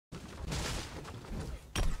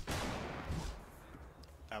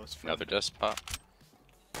That was from Another dust pop.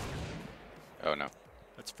 Oh no.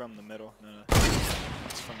 That's from the middle. No, no.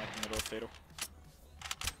 That's from like the middle of Fatal.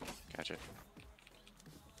 Gotcha.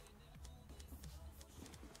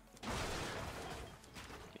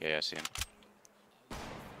 Yeah, I see him.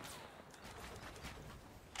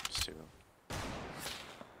 Just two.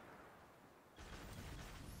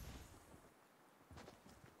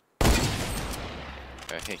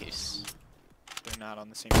 Nice. They're not on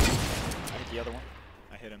the same team. I hit the other one.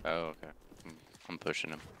 I hit him. Oh, okay. I'm pushing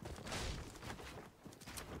him.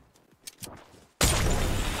 Do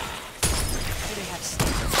they have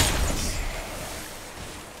sneakers?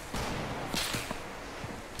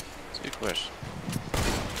 That's a good question.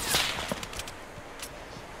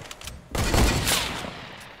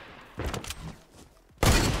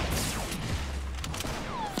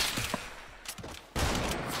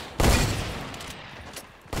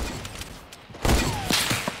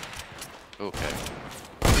 Okay.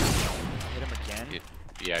 Hit him again?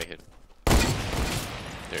 Yeah, I hit him.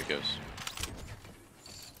 There it goes.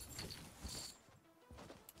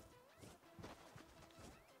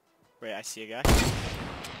 Wait, I see a guy.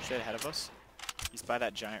 Straight ahead of us. He's by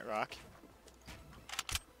that giant rock.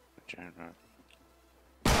 Giant rock.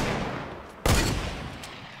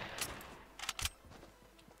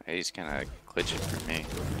 Hey, he's kind of glitching for me.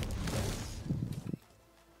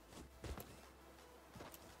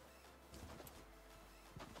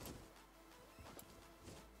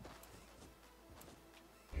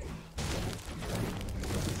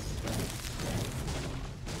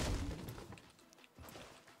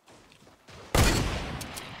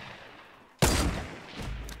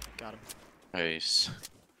 Got him. Nice.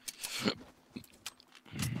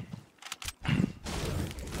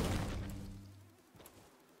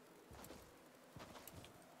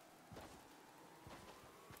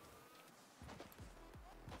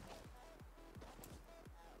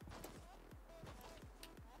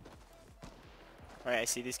 Alright, I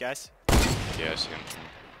see these guys. Yeah, I see him.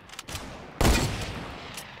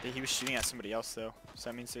 He was shooting at somebody else though, so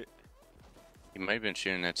that means that He might have been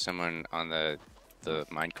shooting at someone on the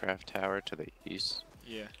Minecraft tower to the east.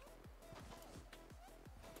 yeah.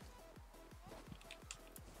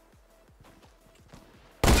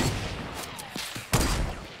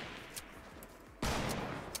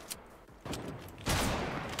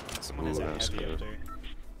 Someone has Ooh, a that was heavy up good. there.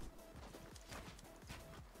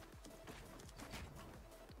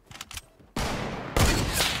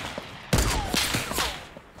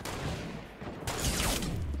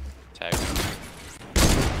 Tag him.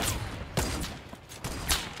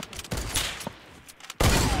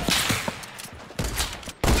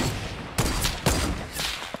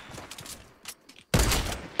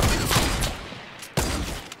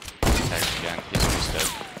 Tag him again. He's almost dead.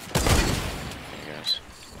 There he goes.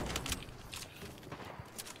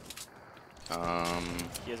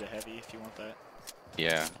 He has a heavy if you want that.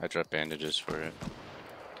 Yeah, I dropped bandages for it.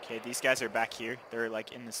 Okay, these guys are back here. They're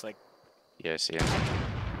like in this like Yeah, I see him.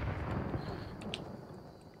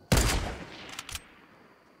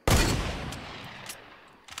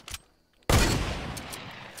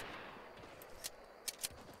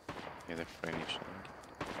 Yeah, they're fighting each other.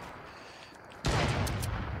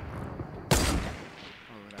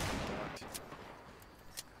 oh that got blocked.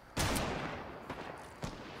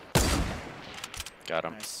 Got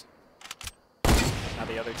him. Nice. Now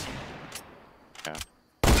the other team. Yeah.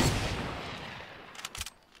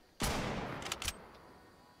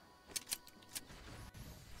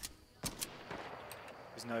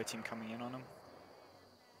 There's another team coming in on him.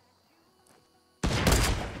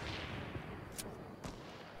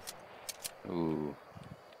 Ooh.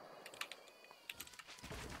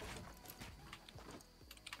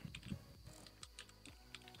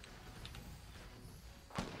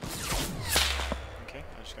 Okay,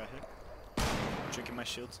 I just got hit. Drinking my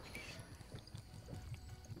shields.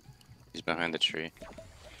 He's behind the tree.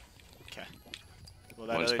 Okay. Well,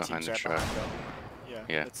 that One's other behind team's the right truck. behind them. Yeah,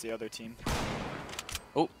 Yeah. that's the other team.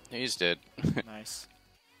 Oh, he's dead. Nice.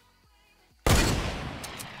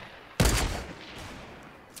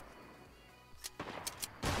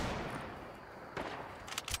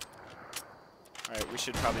 Alright, we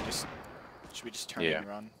should probably just... Should we just turn Yeah. and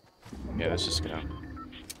run? Yeah, let's just go. I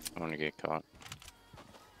don't want to get caught.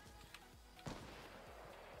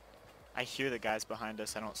 I hear the guys behind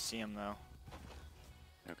us. I don't see them though.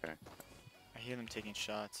 Okay. I hear them taking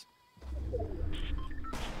shots.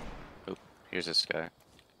 Oh, here's this guy.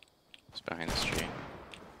 He's behind this tree.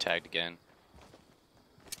 Tagged again.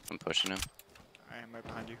 I'm pushing him. Alright, I'm right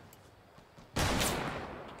behind you.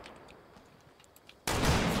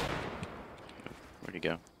 Where'd he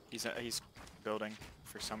go? He's building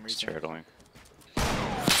for some He's reason. turtling.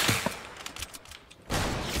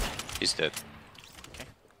 He's dead. Okay.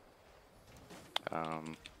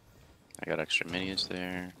 I got extra minis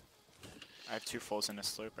there. I have 2 fulls in a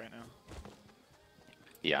slope right now.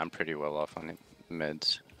 Yeah, I'm pretty well off on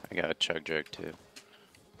meds. I got a chug jug too.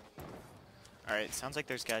 Alright, sounds like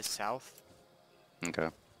there's guys south. Okay.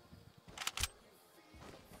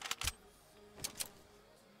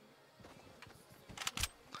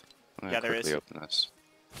 I'm gonna Yeah, there quickly is. open this.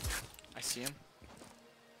 I see him.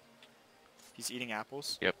 He's eating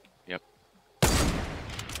apples. Yep, yep.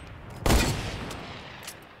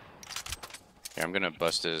 Yeah, I'm gonna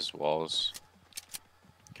bust his walls.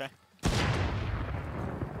 Okay.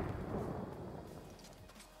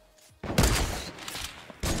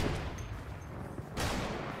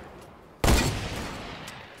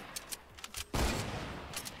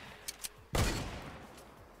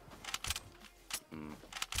 Mm.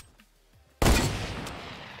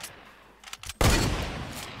 Oh,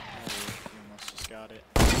 he almost just got it.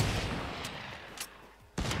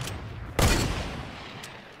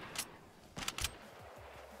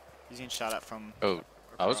 He's getting shot at from... Oh,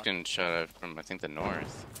 I was across. getting shot at from, I think, the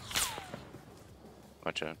north.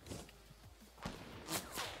 Watch out. Oh,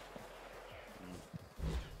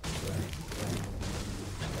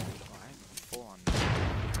 I'm full on.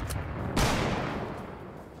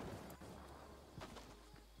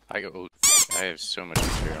 I have so much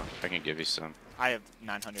material. I can give you some. I have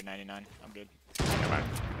 999. I'm good. Come on.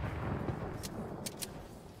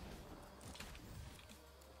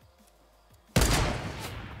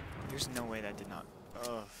 There's no way that did not...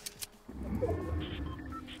 Ugh.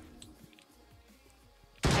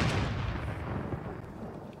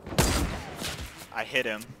 I hit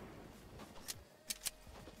him.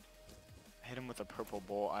 I hit him with a purple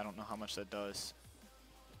bolt. I don't know how much that does.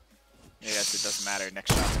 Yeah, I guess it doesn't matter.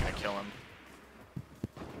 Next shot's gonna kill him.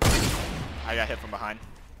 I got hit from behind.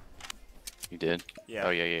 You did? Yeah. Oh,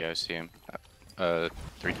 yeah, I see him.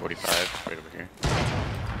 345, right over here.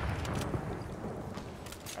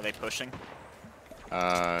 Are they pushing?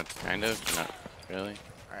 Kind of, not really.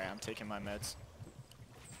 Alright, I'm taking my meds.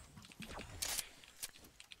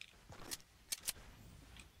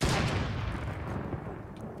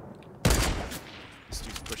 This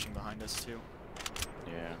dude's pushing behind us too.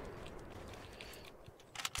 Yeah.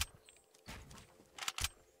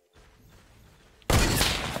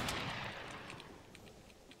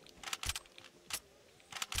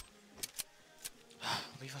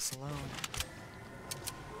 Leave us alone.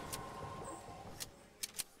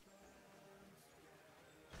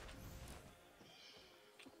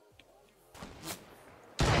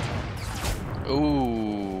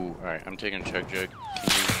 Ooh. Alright, I'm taking chug jug. Can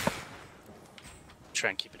you try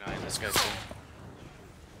and keep an eye on this guy too?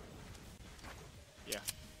 Yeah.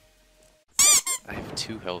 I have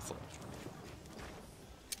 2 health left.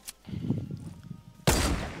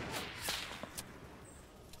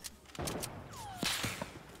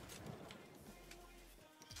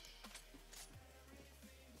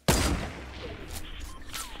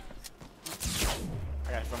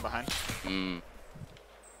 I got hit from behind.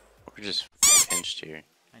 We're just pinched here.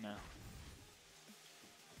 I know.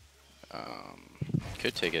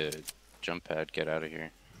 Could take a jump pad, get out of here.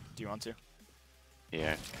 Do you want to?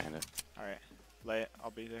 Yeah, kind of. Alright. Lay it. I'll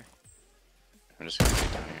be there. I'm just gonna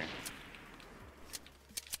get down here.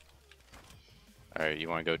 Alright, you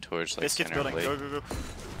wanna go towards like Biscuit's center building. plate? Go, go, go.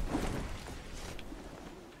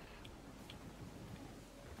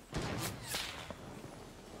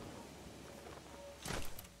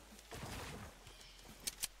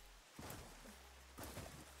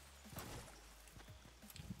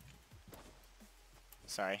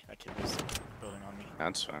 Sorry, that kid was building on me.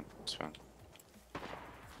 That's fine, that's fine.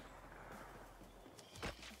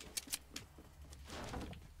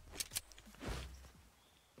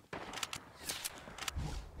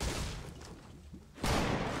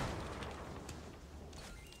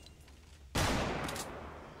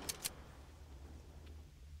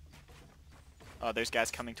 There's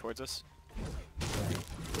guys coming towards us.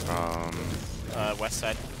 West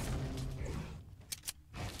side.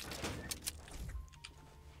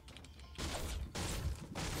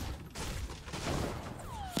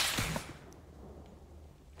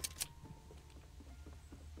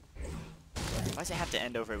 Why does it have to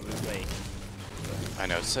end over Loot Lake? I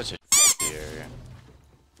know, it's such a area.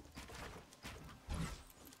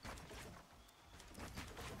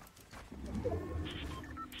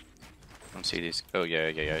 I don't see these. Oh, yeah,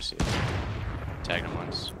 I see it. Tagged him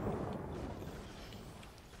once.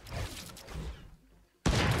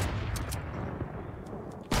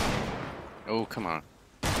 Oh, come on.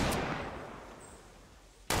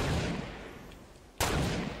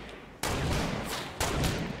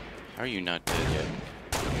 How are you not dead yet?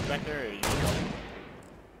 dude back there, or you?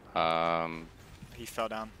 He fell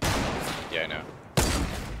down. Yeah, I know.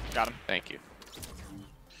 Got him. Thank you.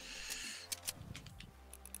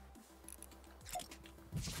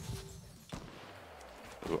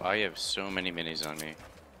 Ooh, I have so many minis on me.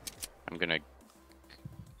 I'm gonna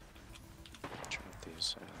try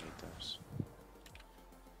these. I don't need those.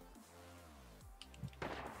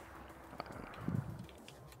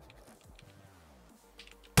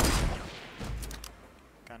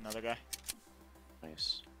 Got another guy.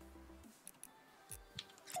 Nice.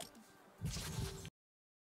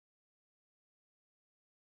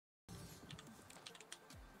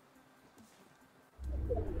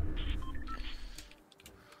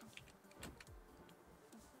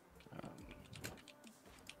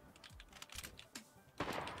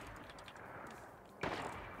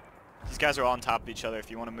 These guys are all on top of each other.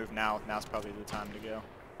 If you want to move now, now's probably the time to go.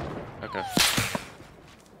 Okay.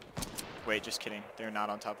 Wait, just kidding. They're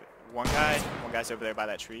not on top. One guy's over there by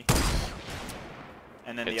that tree.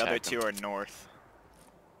 And then the other Attack two them. are north.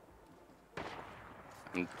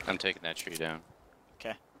 I'm taking that tree down.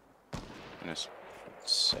 Okay. In a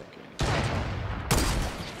second.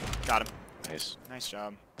 Got him. Nice. Nice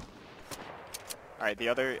job. Alright, the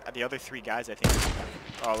other 3 guys I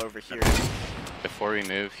think are all over here. Before we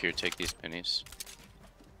move, here, take these pennies.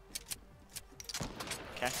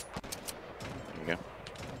 Okay. There you go.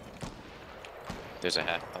 There's a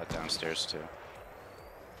half pot downstairs too.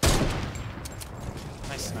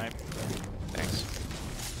 Nice snipe. Thanks.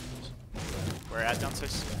 Where at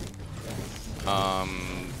downstairs?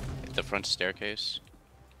 The front staircase.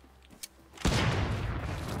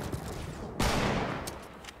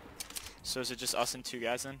 So is it just us and 2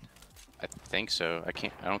 guys then? I think so. I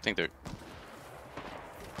don't think they're...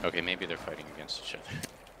 Okay, maybe they're fighting against each other.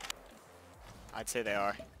 I'd say they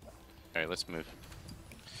are. Alright, let's move.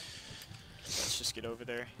 Let's just get over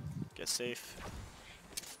there. Get safe.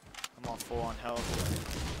 I'm all full on health.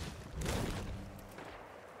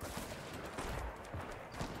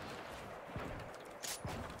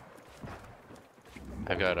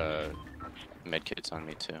 I've got med kits on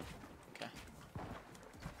me too. Okay.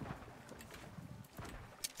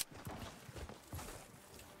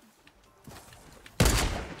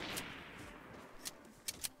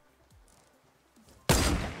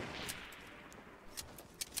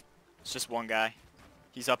 It's just one guy.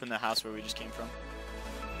 He's up in the house where we just came from.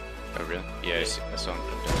 Oh really? Yeah, I saw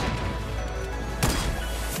him.